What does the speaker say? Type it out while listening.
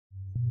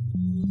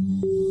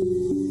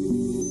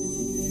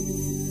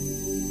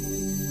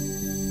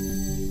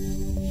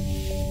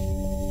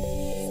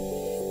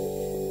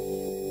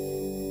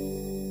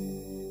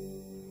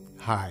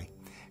Hi,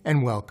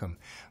 and welcome.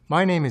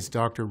 My name is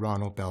Dr.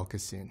 Ronald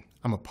Balkissoon.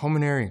 I'm a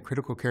pulmonary and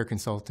critical care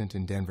consultant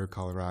in Denver,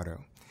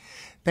 Colorado.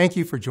 Thank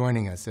you for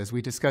joining us as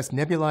we discuss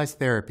nebulized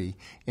therapy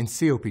in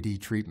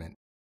COPD treatment.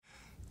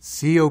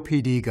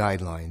 COPD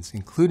guidelines,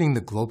 including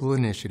the Global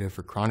Initiative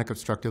for Chronic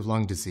Obstructive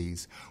Lung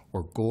Disease,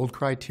 or GOLD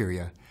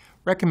criteria,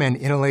 recommend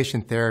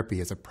inhalation therapy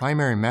as a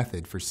primary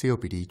method for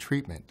COPD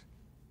treatment.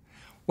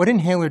 What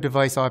inhaler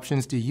device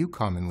options do you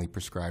commonly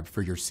prescribe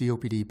for your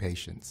COPD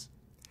patients?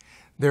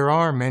 There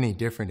are many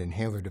different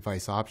inhaler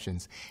device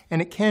options,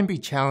 and it can be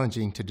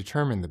challenging to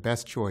determine the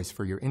best choice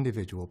for your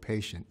individual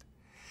patient.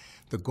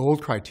 The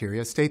GOLD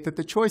criteria state that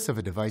the choice of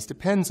a device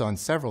depends on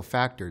several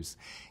factors,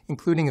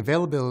 including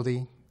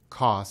availability,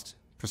 cost,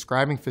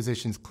 prescribing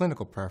physician's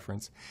clinical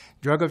preference,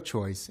 drug of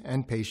choice,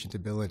 and patient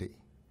ability.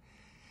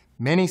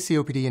 Many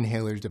COPD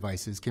inhaler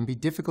devices can be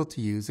difficult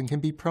to use and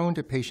can be prone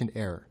to patient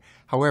error.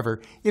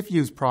 However, if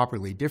used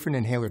properly, different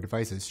inhaler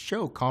devices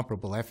show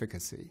comparable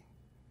efficacy.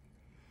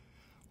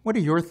 What are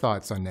your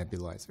thoughts on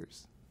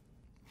nebulizers?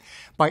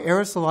 By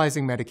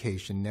aerosolizing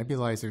medication,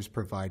 nebulizers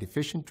provide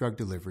efficient drug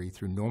delivery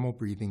through normal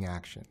breathing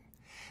action.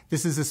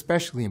 This is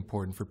especially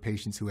important for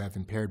patients who have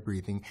impaired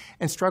breathing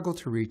and struggle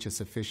to reach a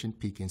sufficient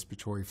peak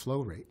inspiratory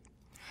flow rate.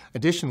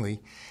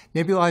 Additionally,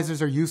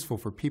 nebulizers are useful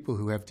for people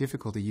who have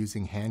difficulty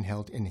using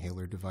handheld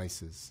inhaler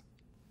devices.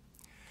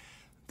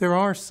 There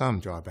are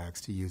some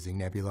drawbacks to using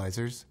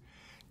nebulizers.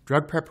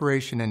 Drug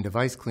preparation and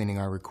device cleaning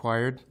are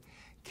required.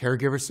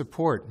 Caregiver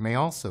support may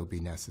also be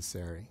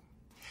necessary.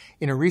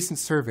 In a recent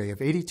survey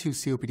of 82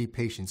 COPD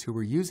patients who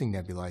were using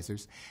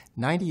nebulizers,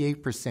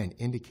 98%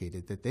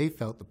 indicated that they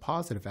felt the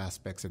positive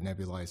aspects of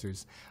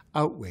nebulizers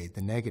outweighed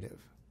the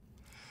negative.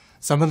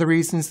 Some of the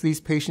reasons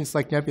these patients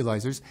like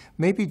nebulizers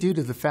may be due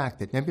to the fact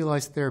that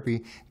nebulized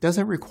therapy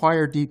doesn't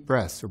require deep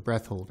breaths or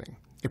breath holding.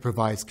 It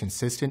provides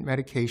consistent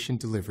medication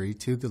delivery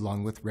to the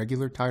lung with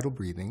regular tidal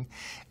breathing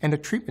and a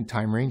treatment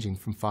time ranging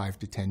from 5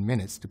 to 10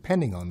 minutes,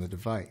 depending on the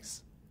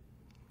device.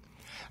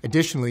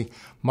 Additionally,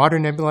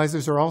 modern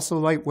nebulizers are also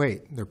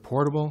lightweight, they're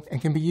portable,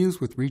 and can be used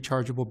with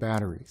rechargeable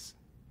batteries.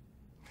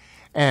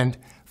 And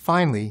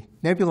finally,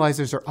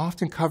 nebulizers are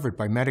often covered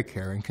by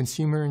Medicare and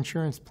consumer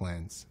insurance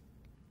plans.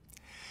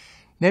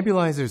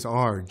 Nebulizers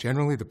are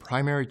generally the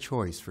primary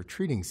choice for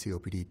treating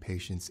COPD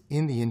patients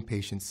in the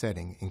inpatient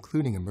setting,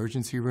 including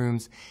emergency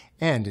rooms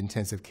and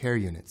intensive care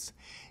units.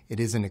 It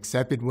is an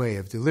accepted way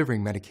of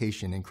delivering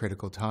medication in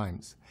critical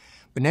times.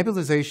 But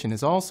nebulization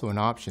is also an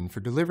option for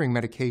delivering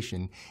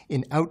medication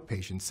in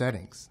outpatient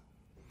settings.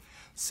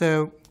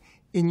 So,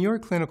 in your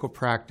clinical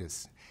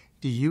practice,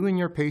 do you and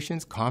your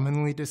patients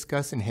commonly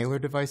discuss inhaler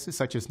devices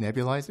such as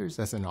nebulizers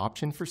as an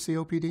option for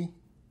COPD?